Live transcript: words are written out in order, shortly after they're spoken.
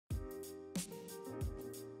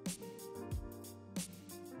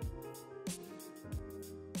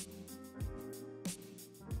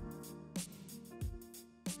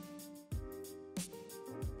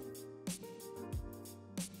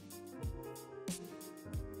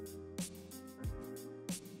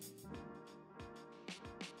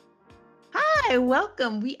Hi,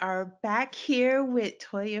 welcome. We are back here with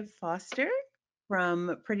Toya Foster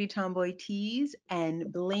from Pretty Tomboy Tees and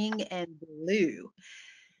Bling and Blue.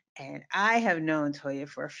 And I have known Toya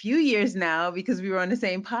for a few years now because we were on the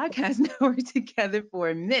same podcast network together for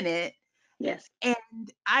a minute. Yes. And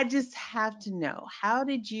I just have to know, how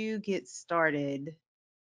did you get started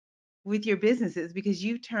with your businesses? Because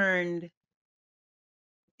you turned,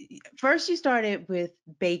 first you started with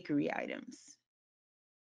bakery items.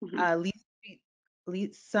 hmm Lisa,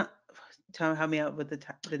 Lisa, help me out with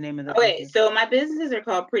the name of the Okay, business. so my businesses are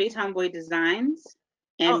called Pretty Tomboy Designs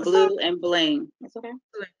and Oh, sorry. Blue and Bling. That's okay.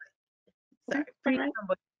 Okay, Sorry, it's all Pretty right.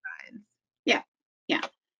 Tomboy Designs. Yeah, yeah.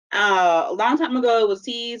 A long time ago it was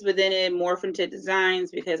teas, but then it morphed into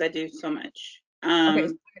designs because I do so much. Okay,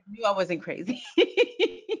 so I knew I wasn't crazy.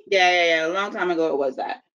 Yeah. A long time ago it was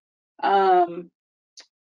that. Um,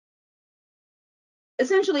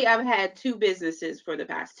 Essentially, I've had two businesses for the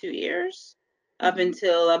past 2 years, up Mhm,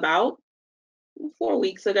 until about 4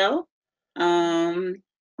 weeks ago. Um,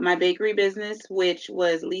 my bakery business, which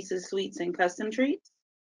was Lisa's Sweets and Custom Treats.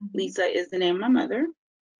 mhm. Lisa is the name of my mother.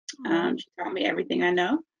 Aw, She taught me everything I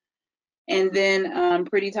know. And then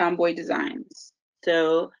Pretty Tomboy Designs.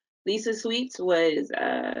 So Lisa Sweets was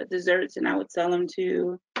desserts, and I would sell them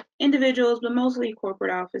to individuals, but mostly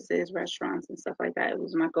corporate offices, restaurants, and stuff like that. It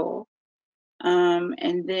was my goal.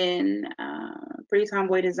 And then Pretty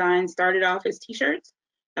Tomboy Designs started off as T-shirts.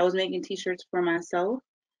 I was making T-shirts for myself.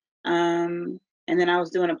 And then I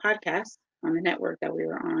was doing a podcast on the network that we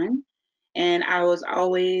were on. And I was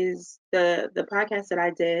always the podcast that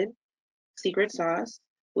I did, Secret Sauce,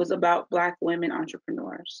 was about Black women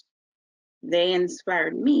entrepreneurs. They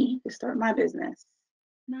inspired me to start my business.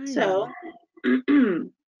 So nice.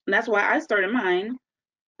 that's why I started mine.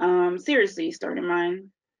 Seriously started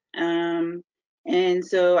mine. Um, and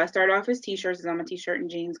so I started off as t-shirts, because I'm a t-shirt and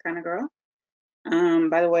jeans kind of girl.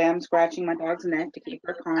 By the way, I'm scratching my dog's neck to keep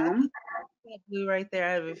her I calm. just saw blue right there.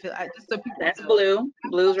 I have a feel, just so people That's know, blue.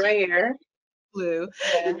 Blue's right here. blue.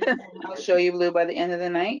 Yeah, I'll show you blue by the end of the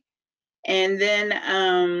night. And then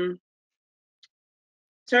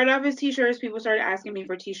started off as t-shirts. People started asking me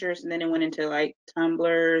for t-shirts, and then it went into like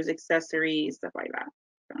tumblers, accessories, stuff like that.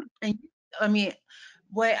 So, And I mean,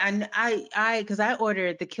 what because I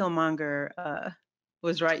ordered the Killmonger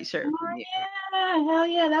was right shirt from oh you. yeah, hell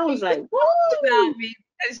yeah, that was like About woo. me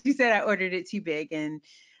because she said I ordered it too big, and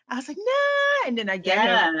I was like, nah. And then I get here,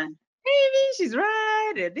 I was like, Yeah, maybe she's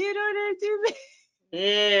right. I did order it too big.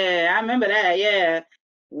 yeah, I remember that. Yeah,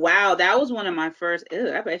 wow, that was one of my first.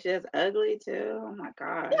 Ew, I bet she was ugly too. Oh my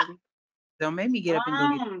god. Don't make me get up and go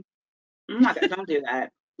get. Oh my god, don't do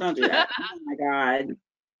that. Don't do that. Oh my god.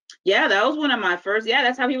 Yeah, that was one of my first. Yeah,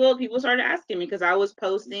 that's how people started asking me, because I was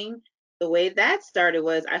posting. The way that started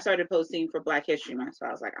was I started posting for Black History Month. So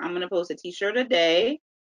I was like, I'm gonna post a T-shirt a day,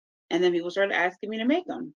 and then people started asking me to make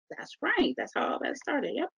them. That's right. That's how all that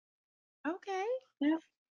started. Yep. Okay. Yep.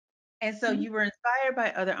 And so Yep. you were inspired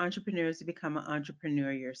by other entrepreneurs to become an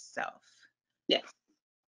entrepreneur yourself. Yes.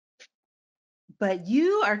 But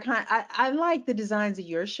you are I like the designs of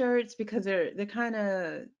your shirts because they're kind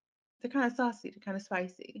of saucy, they're kind of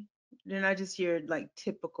spicy. They're not just your like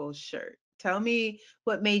typical shirt. Tell me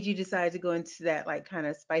what made you decide to go into that like kind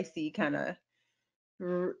of spicy kind of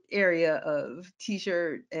area of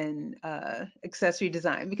t-shirt and accessory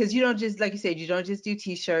design, because you don't just, like you said, you don't just do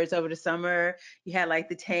t-shirts over the summer. You had like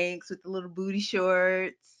the tanks with the little booty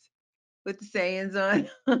shorts with the sayings on.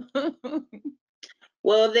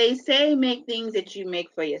 Well, they say make things that you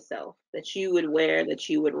make for yourself, that you would wear, that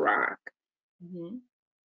you would rock. Mhm.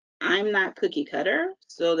 I'm not cookie cutter,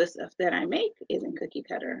 so the stuff that I make isn't cookie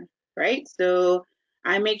cutter, right? So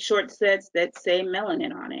I make short sets that say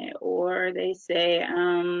melanin on it, or they say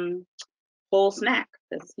whole snack,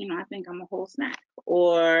 because I think I'm a whole snack.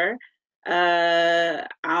 Or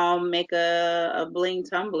I'll make a bling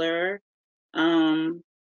tumbler um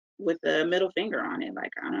with a middle finger on it.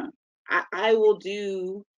 Like I don't, I will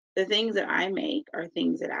do the things that I make are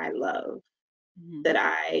things that I love, Mhm. that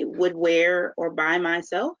I would wear or buy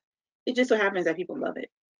myself. It just so happens that people love it.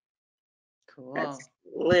 Cool. That's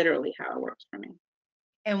literally how it works for me.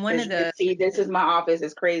 And one As of you can the see, this is my office,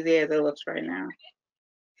 as crazy as it looks right now.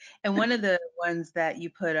 and one of the ones that you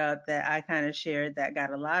put up that I kind of shared that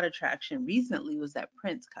got a lot of traction recently was that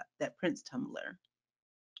Prince cup, that Prince tumbler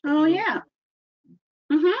that Oh you were. yeah.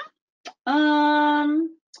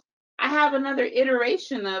 Um, I have another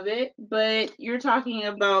iteration of it, but you're talking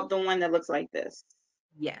about the one that looks like this.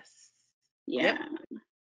 Yes. Yep. Yeah.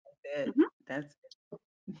 That's it. hmm That's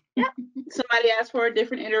Yeah. it. Somebody asked for a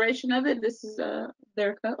different iteration of it. This is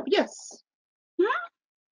their cup. Yes. Mhm.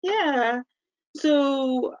 Yeah.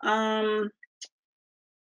 So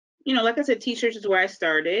like I said, t-shirts is where I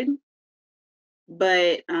started,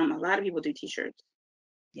 but a lot of people do t-shirts,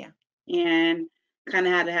 Yeah. and kind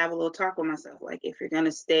of had to have a little talk with myself. Like, if you're going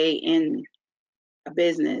to stay in a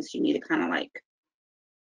business, you need to kind of like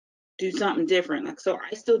do something different. Like, so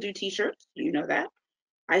I still do t-shirts, that.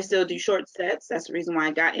 I still do short sets. That's the reason why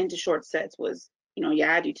I got into short sets was,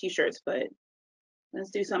 yeah, I do t-shirts, but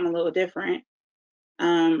let's do something a little different.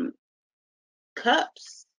 Um,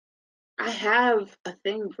 Cups. I have a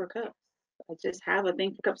thing for cups. I just have a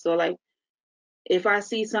thing for cups. So like, if I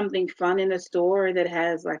see something fun in the store that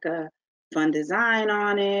has like a fun design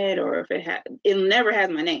on it, or if it never has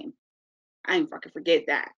my name. I ain't fucking forget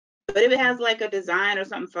that. But if it has like a design or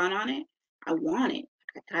something fun on it, I want it.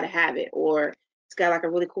 I gotta have it. Or it's got like a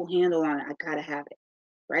really cool handle on it. I gotta have it.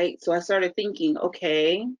 Right. So I started thinking,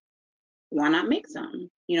 okay, why not make some?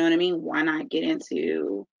 You know what I mean? Why not get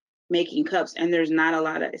into making cups? And there's not a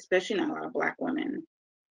lot of, especially not a lot of Black women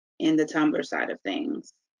in the tumbler side of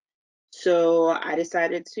things. So I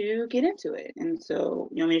decided to get into it. And so,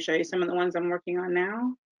 you want me to show you some of the ones I'm working on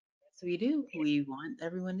now? So we do. We want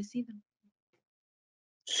everyone to see them.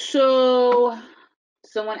 So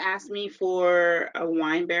someone asked me for a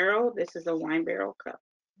wine barrel. This is a wine barrel cup.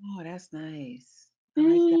 Oh, that's nice. I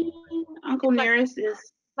like that. Uncle It's Nearest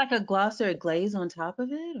is, like a gloss or a glaze on top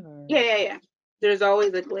of it, or yeah, yeah, yeah. There's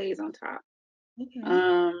always a glaze on top. okay.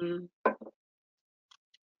 Um,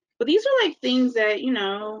 but these are like things that,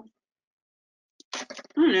 I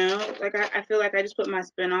don't know, like I feel like I just put my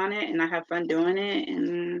spin on it and I have fun doing it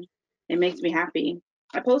and it makes me happy.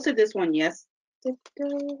 I posted this one yesterday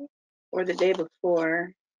or the day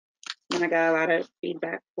before and I got a lot of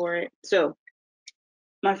feedback for it. So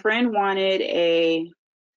my friend wanted okay,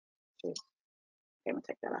 I'm gonna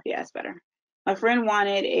take that off. Yeah, it's better. My friend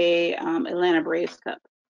wanted a Atlanta Braves cup.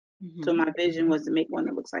 So Hmm. my vision was to make one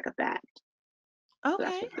that looks like a bat. So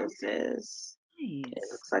that's Okay. what this is. It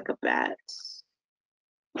Nice. looks like a bat.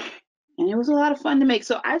 And it was a lot of fun to make.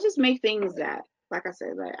 So I just make things that, like I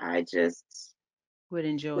said, like I just Would would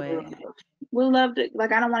enjoy. would love to.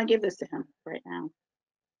 Like, I don't want to give this to him right now.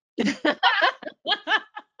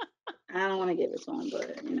 I don't want to give it to him,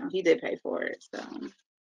 but he did pay for it, so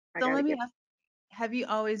I So gotta let me give. ask, have you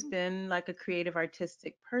always been like a creative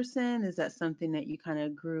artistic person? Is that something that you kind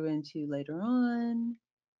of grew into later on?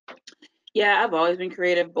 Yeah, I've always been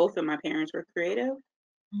creative. Both of my parents were creative.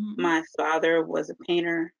 Hmm. My father was a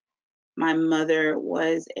painter. My mother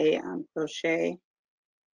was a crochet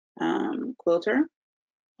quilter.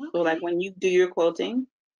 So like Okay. when you do your quilting,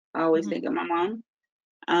 I always Hmm. think of my mom.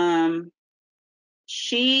 Um,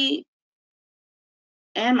 she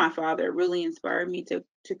and my father really inspired me to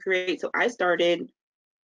create. So I've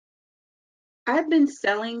been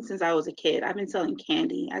selling since I was a kid. I've been selling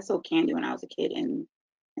candy. I sold candy when I was a kid in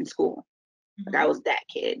school. Like, I Hmm. was that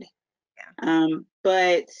kid. Yeah.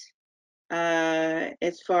 But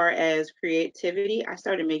as far as creativity, I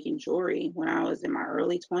started making jewelry when I was in my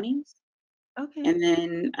early 20s. Okay. And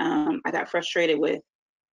then I got frustrated with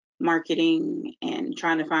marketing and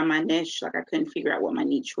trying to find my niche. Like, I couldn't figure out what my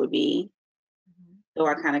niche would be. Hmm. So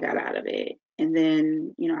I kind of got out of it. And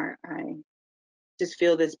then, I just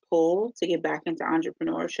feel this pull to get back into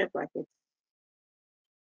entrepreneurship. Like,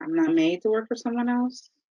 I'm not made to work for someone else.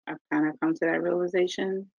 I've kind of come to that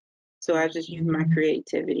realization. So I Yeah. just use my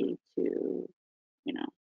creativity to, you know,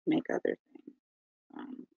 make other things.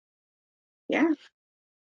 Um, yeah.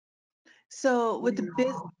 So with the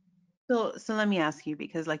business, so let me ask you,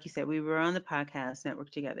 because like you said, we were on the podcast network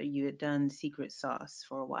together. You had done Secret Sauce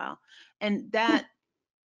for a while, and that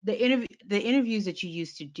the interviews that you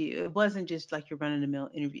used to do, it wasn't just like your run of the mill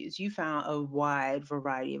interviews. You found a wide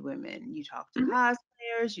variety of women. You talked to Mhm,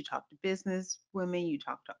 cosplayers, you talked to business women, you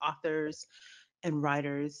talked to authors and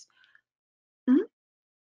writers. mhm.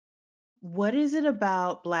 What is it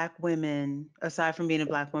about Black women, aside from being a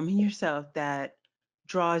Black woman yourself, that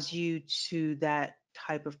draws you to that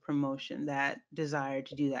type of promotion, that desire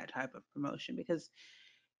to do that type of promotion? Because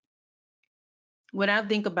when I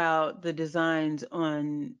think about the designs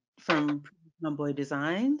on from Pretty Tomboy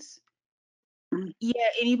Designs, Mhm. yeah,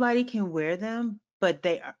 anybody can wear them, but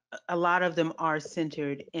a lot of them are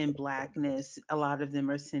centered in Blackness. A lot of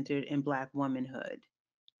them are centered in Black womanhood.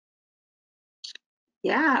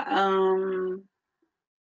 Yeah.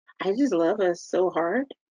 I just love us so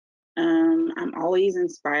hard. I'm always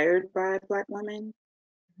inspired by Black women.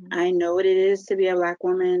 Mhm. I know what it is to be a Black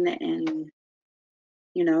woman and,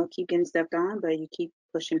 keep getting stepped on, but you keep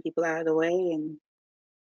pushing people out of the way and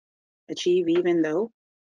achieve even though.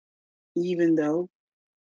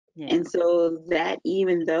 Yeah. And so that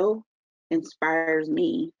even though inspires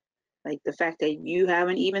me. Like, the fact that you have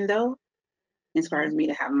an even though, inspires Mhm. me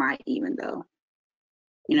to have my even though.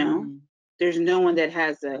 You know, Mm. there's no one that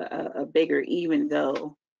has a bigger even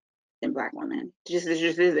though than Black women. It just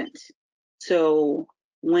isn't. So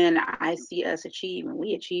when I see us achieve, and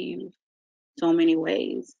we achieve so many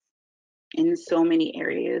ways in so many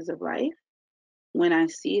areas of life, when I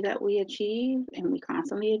see that we achieve and we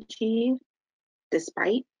constantly achieve,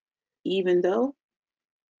 despite, even though,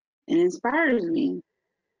 it inspires me.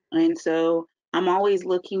 And so I'm always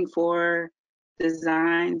looking for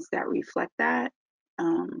designs that reflect that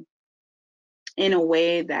um, in a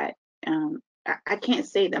way that I can't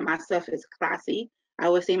say that my stuff is classy. I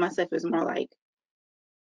would say my stuff is more uh,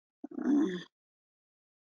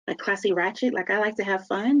 like classy ratchet. Like I like to have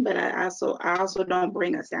fun, but I also don't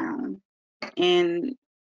bring us down. And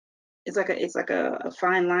it's like a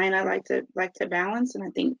fine line I like to balance. And I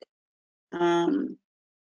think um,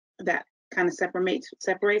 that kind of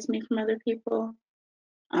separates me from other people.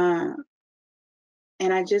 Uh,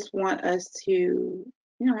 and I just want us to,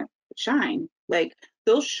 shine. Like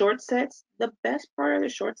those short sets, the best part of the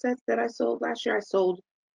short sets that I sold last year, I sold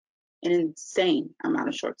an insane amount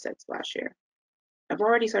of short sets last year. I've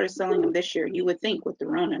already started selling them this year. You would think with the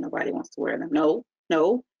Rona, nobody wants to wear them. No,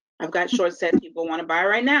 no. I've got short sets people want to buy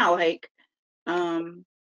right now. Like, um,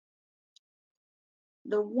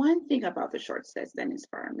 the one thing about the short sets that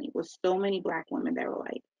inspired me was so many Black women that were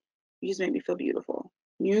like, "You just made me feel beautiful.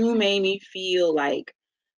 You made me feel like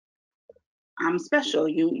I'm special.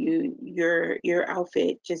 Your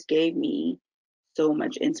outfit just gave me so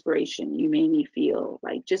much inspiration. You made me feel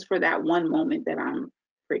like just for that one moment that I'm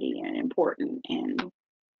pretty and important and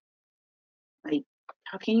like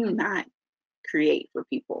how can you not create for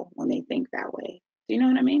people when they think that way? Do you know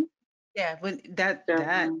what I mean? Yeah, but that So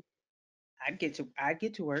I'd get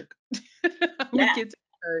to work. I would yeah, get to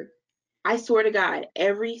work. I swear to God,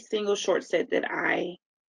 every single short set that I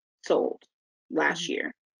sold last Mhm.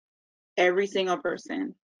 year, every single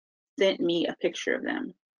person sent me a picture of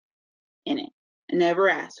them in it. I never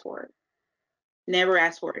asked for it. Never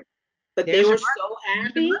asked for it. But they There's your were so there's your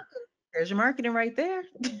happy. marketing. There's your marketing right there.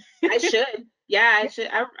 I should. Yeah, I Yeah. should.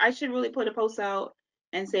 I should really put a post out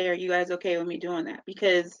and say, "Are you guys okay with me doing that?"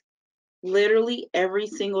 Because literally every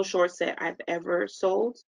single short set I've ever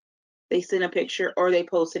sold, they sent a picture or they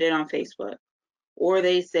posted it on Facebook or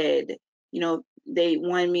they said, they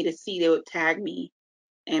wanted me to see. They would tag me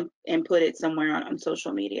and put it somewhere on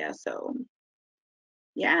social media. So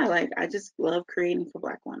yeah, like I just love creating for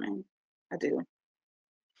Black women. I do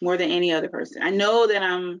more than any other person. I know that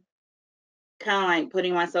I'm kind of like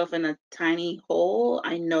putting myself in a tiny hole.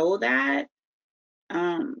 I know that.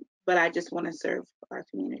 But I just want to serve our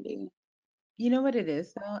community. You know what it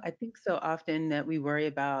is though? I think so often that we worry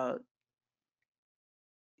about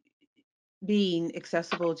being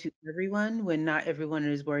accessible to everyone when not everyone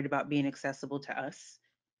is worried about being accessible to us.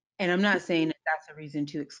 And I'm not saying that that's a reason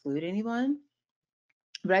to exclude anyone,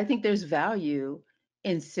 but I think there's value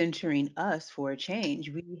in centering us for a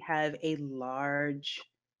change.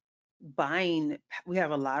 Buying, we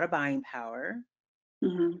have a lot of buying power.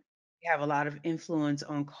 Hmm. We have a lot of influence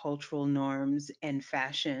on cultural norms and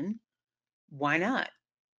fashion. Why not?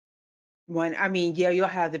 I mean, yeah, you'll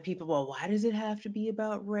have the people, well, why does it have to be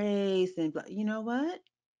about race? And you know what?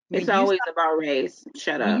 It's When you always stop, about race.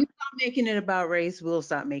 Shut when you up. stop making it about race, we'll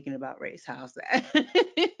stop making it about race. How's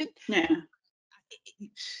that? Yeah.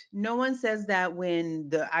 No one says that when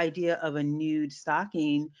the idea of a nude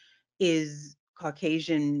stocking is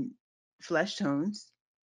Caucasian flesh tones.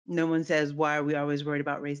 No one says, why are we always worried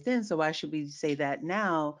about race then? So why should we say that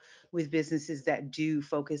now with businesses that do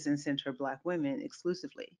focus and center Black women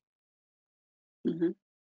exclusively? Hmm.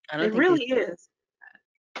 I don't It think they. really is.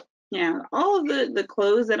 Yeah. All of the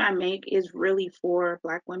clothes that I make is really for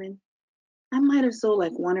Black women. I might have sold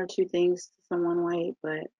like one or two things to someone white,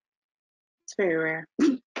 but it's very rare.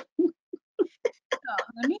 So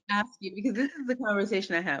let me ask you, because this is the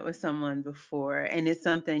conversation I had with someone before, and it's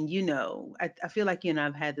something, I feel like you and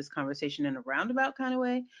I've had this conversation in a roundabout kind of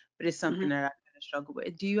way, but it's something Hmm. that I kind of struggle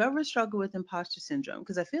with. Do you ever struggle with imposter syndrome?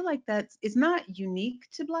 Because I feel like it's not unique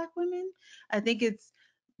to Black women. I think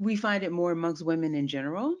we find it more amongst women in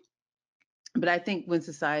general. But I think when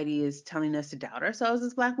society is telling us to doubt ourselves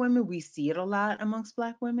as Black women, we see it a lot amongst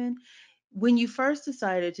Black women. When you first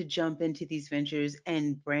decided to jump into these ventures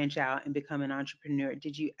and branch out and become an entrepreneur,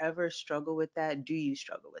 did you ever struggle with that? Do you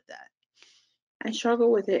struggle with that? I struggle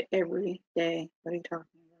with it every day. What are you talking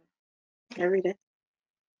about? Every day.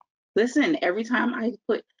 Listen, every time I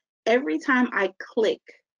click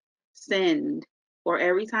send, or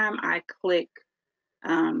every time I click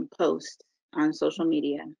post on social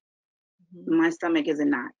media, Mhm. my stomach is in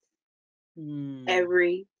knots Hmm.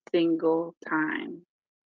 every single time.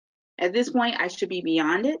 At this point, I should be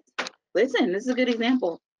beyond it. Listen, this is a good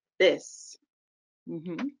example. This.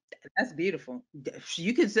 Hmm. That's beautiful.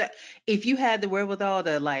 You could say if you had the wherewithal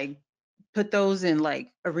to like put those in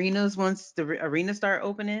like arenas once the arenas start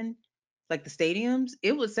opening, like the stadiums,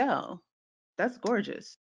 it would sell. That's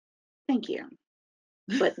gorgeous. Thank you.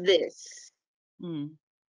 But this, Mm.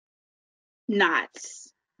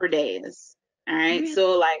 knots for days. All right. Really?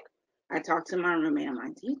 So like, I talked to my roommate. I'm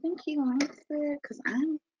like, do you think he likes it? Cause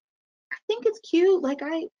I think it's cute. Like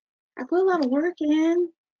I put a lot of work in.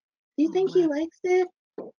 Do you Oh think he wow. likes it?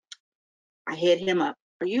 I hit him up.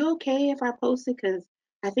 Are you okay if I post it? Cause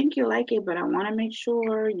I think you like it, but I want to make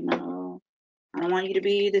sure, I don't want you to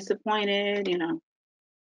be disappointed.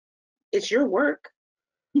 It's your work.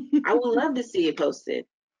 I would love to see it posted.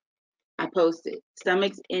 I posted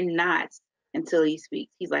stomachs in knots until he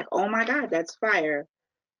speaks. He's like, oh my God, that's fire.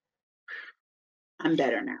 I'm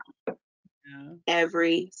better now. Yeah.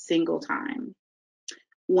 Every single time.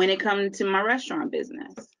 When it comes to my restaurant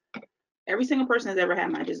business, every single person that's ever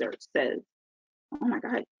had my dessert says, oh my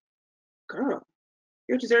God, girl,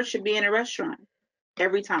 your dessert should be in a restaurant.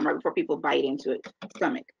 Every time right before people bite into it,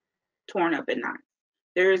 stomach torn up in knots.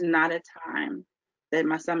 There is not a time that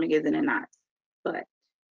my stomach isn't in knots. But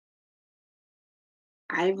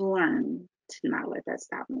I've learned to not let that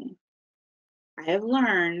stop me. I have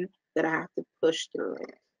learned that I have to push through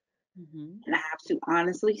it. Hmm. And I have to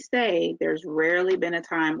honestly say, there's rarely been a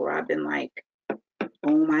time where I've been like,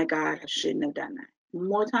 oh my God, I shouldn't have done that.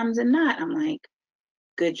 More times than not, I'm like,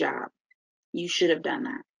 good job. You should have done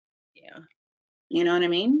that. Yeah. You know what I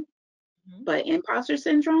mean? Hmm. But imposter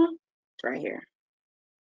syndrome, it's right here.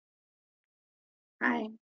 Hi,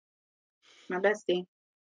 my bestie.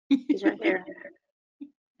 He's right here.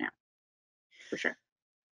 Yeah, for sure.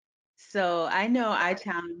 So I know I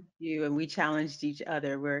challenged you and we challenged each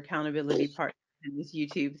other. We're accountability partners in this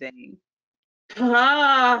YouTube thing.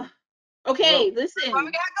 Ah, What okay, what we listen, got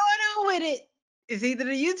going on with it? It's either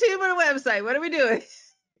the YouTube or the website. What are we doing?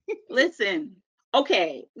 listen.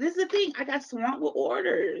 Okay, this is the thing. I got swamped with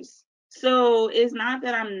orders. So it's not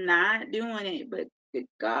that I'm not doing it, but good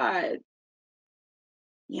God,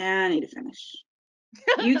 yeah, I need to finish.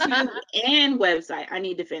 YouTube and website, I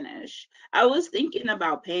need to finish. I was thinking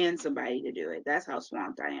about paying somebody to do it. That's how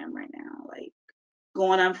swamped I am right now. Like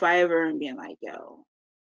going on Fiverr and being like, yo,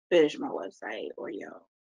 finish my website or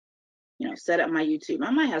set up my YouTube.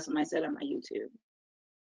 I might have somebody set up my YouTube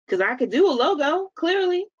because I could do a logo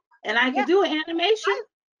clearly and I Yeah, could do an animation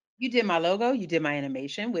you did my logo, you did my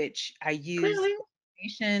animation, which I used clearly.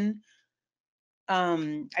 animation.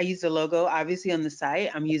 I used the logo obviously on the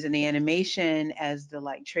site. I'm using the animation as the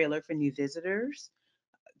like trailer for new visitors.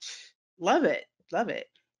 Love it. Love it.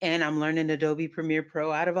 And I'm learning Adobe Premiere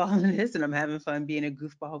Pro out of all of this, and I'm having fun being a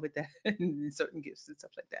goofball with that and certain gifts and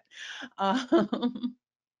stuff like that. And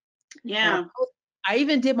Yeah. I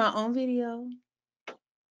even did my own video.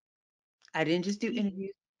 I didn't just do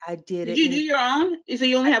interviews. I did Did it you in do a your own? So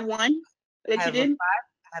you only have one I that you have a did?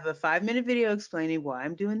 I have a 5 minute video explaining why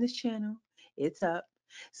I'm doing this channel. It's up.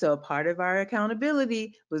 So a part of our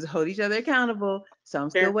accountability was hold each other accountable. So I'm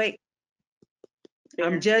still Fair, waiting.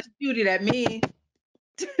 I'm fair, Judge Judy, that me.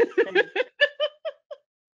 fair,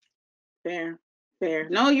 fair, fair.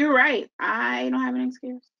 No, you're right. I don't have an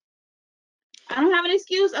excuse. I don't have an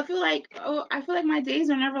excuse. I feel like my days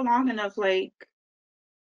are never long enough. Like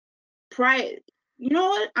pri you know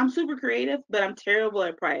what? I'm super creative, but I'm terrible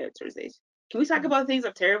at prioritization. Can we talk about things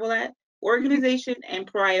I'm terrible at? Organization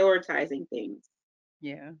and prioritizing things.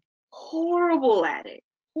 Yeah. Horrible at it.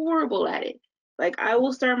 Horrible at it. Like I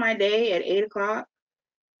will start my day at 8 o'clock.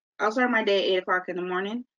 I'll start my day at 8 o'clock in the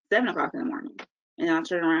morning, 7 o'clock in the morning, and then I'll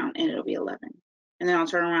turn around and it'll be 11, and then I'll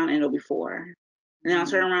turn around and it'll be 4, and then I'll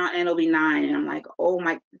turn Mm. around and it'll be 9, and I'm like, oh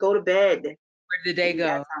my, go to bed. Where did the day And go?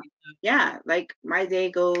 that's how, yeah, like my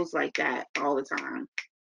day goes like that all the time.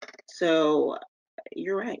 So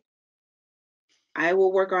you're right. I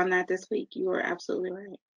will work on that this week. You are absolutely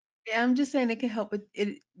right. Yeah, I'm just saying it can help with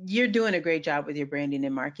it. You're doing a great job with your branding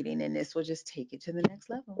and marketing, and this will just take it to the next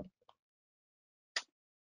level.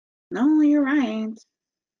 No, you're right.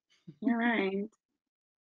 You're right.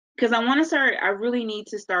 Because I want to start. I really need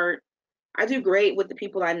to start. I do great with the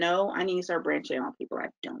people I know. I need to start branching on people I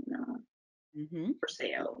don't know Mm-hmm. for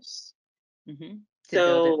sales. Mm-hmm. To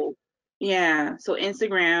build it. So yeah, so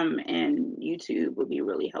Instagram and YouTube would be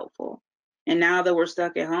really helpful. And now that we're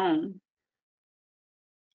stuck at home,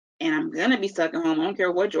 and I'm gonna be stuck at home, I don't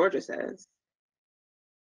care what Georgia says,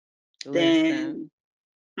 Listen, then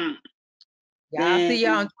hmm, y'all see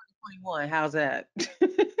y'all in then 2021. How's that?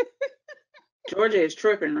 Georgia is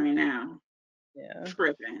tripping right now. Yeah.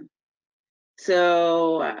 tripping.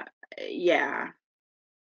 So yeah,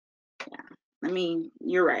 I mean,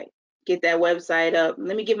 you're right. Get that website up.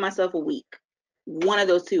 Let me give myself a week. One of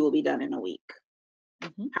those two will be done in a week.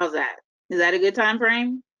 Hmm. How's that? Is that a good time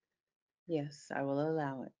frame? Yes, I will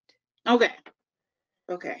allow it. Okay.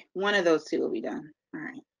 Okay. One of those two will be done. All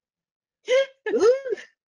right.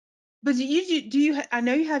 But do you I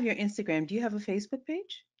know you have your Instagram. Do you have a Facebook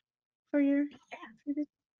page for your for this?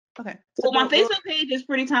 Okay. So Well, my we'll Facebook page is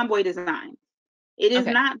Pretty Tomboy Designs. It is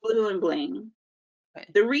okay. not Blue and Bling. Okay.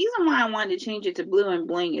 The reason why I wanted to change it to Blue and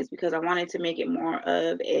Bling is because I wanted to make it more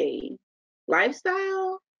of a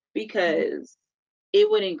lifestyle, Mhm. because it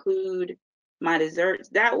would include my desserts.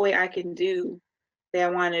 That way I can do, say I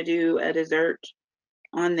want to do a dessert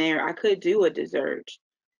on there. I could do a dessert,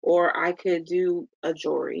 or I could do a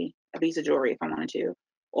piece of jewelry if I wanted to.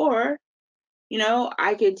 Or,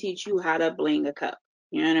 I could teach you how to bling a cup.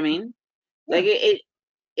 You know what I mean? Like Yeah.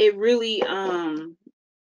 it really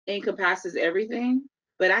encompasses everything.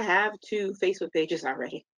 But I have two Facebook pages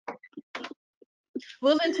already.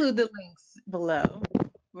 We'll include the links below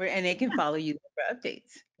where and they can follow you for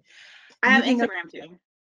updates. I have Anything else? Instagram too.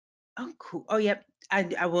 Oh, cool. Oh, yep.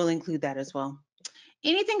 I will include that as well.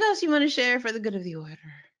 Anything else you want to share for the good of the order?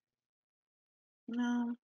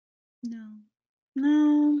 No, No.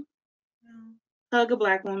 no. No. Hug a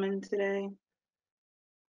black woman today. Hug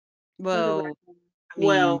a black Well, woman. I mean,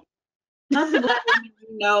 Well, hug the black woman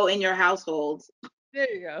you know in your household.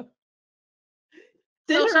 there you go.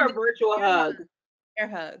 Send Social her a virtual hug. air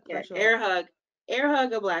hug, Yeah, virtual hug. air hug. Air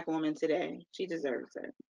hug a black woman today. She deserves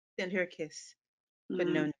it. Send her a kiss. But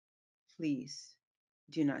Mm. no, please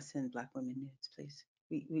do not send black women nudes, please.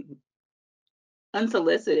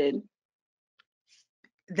 Unsolicited.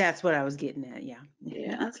 That's what I was getting at. Yeah.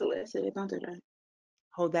 Yeah, unsolicited. Don't do that.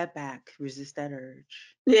 Hold that back. Resist that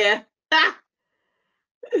urge. Yeah.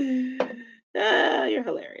 You're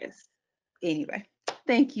hilarious. Anyway,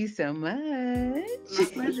 thank you so much. My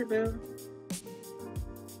pleasure, Bill.